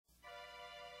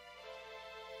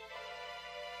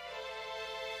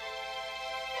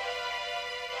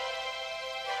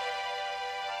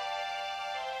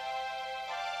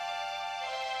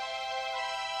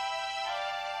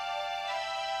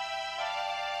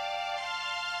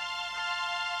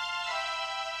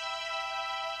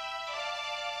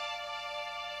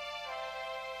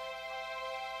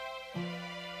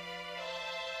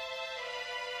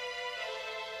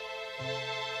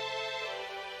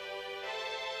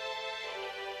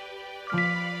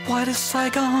Why does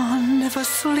Saigon never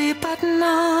sleep at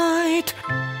night?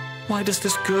 Why does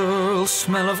this girl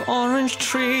smell of orange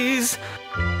trees?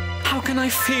 How can I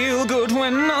feel good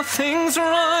when nothing's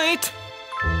right?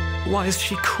 Why is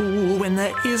she cool when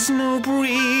there is no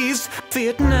breeze?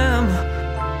 Vietnam,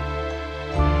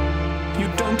 you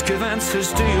don't give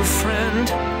answers, do you, friend?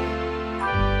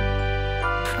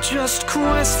 Just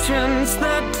questions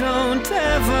that don't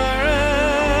ever end.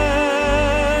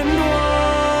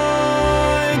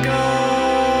 Why,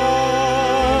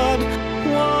 God?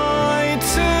 Why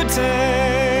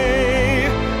today?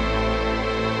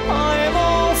 I'm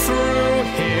all through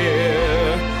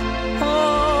here,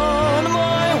 on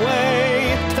my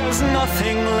way. There's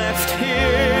nothing left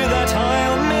here that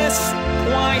I'll miss.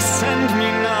 Why send me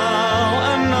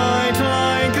now a night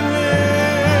like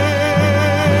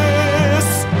this?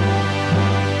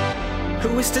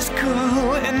 Who is this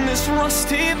girl in this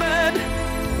rusty bed?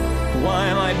 Why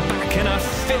am I back in a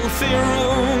filthy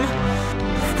room?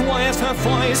 Why is her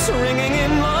voice ringing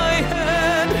in my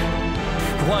head?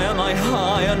 Why am I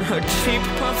high on her cheap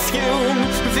perfume?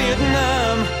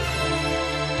 Vietnam,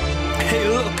 hey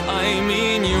look, I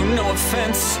mean you, no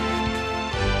offense,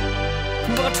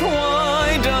 but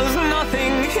why does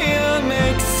nothing here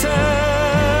make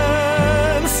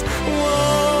sense?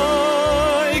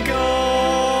 Why,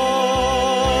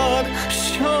 God,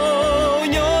 show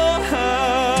your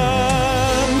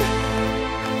hand?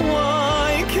 Why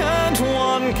can't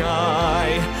one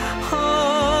guy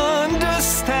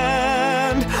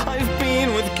understand? I've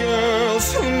been with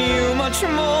girls who knew much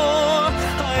more.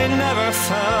 I never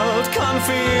felt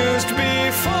confused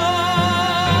before.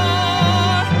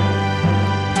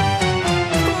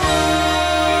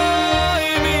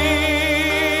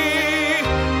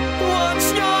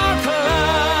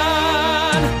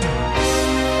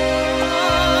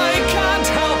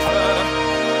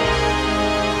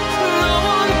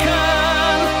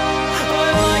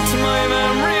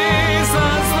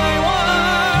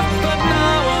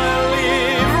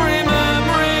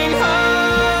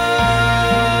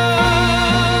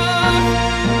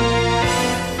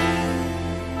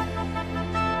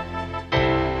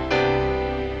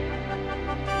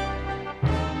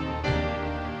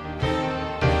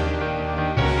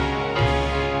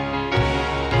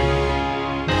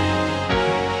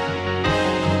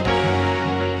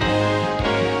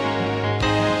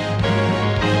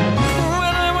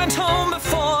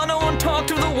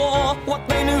 What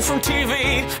they knew from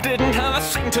TV didn't have a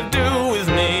thing to do with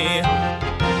me.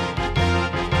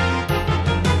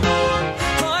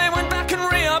 I went back and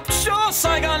re-upped. Sure,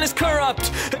 Saigon is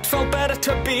corrupt. It felt better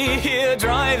to be here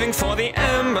driving for the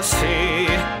embassy.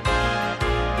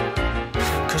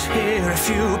 'Cause here if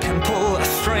you can pull a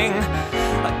string,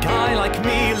 a guy like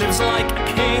me lives like a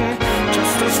king.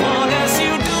 Just as long as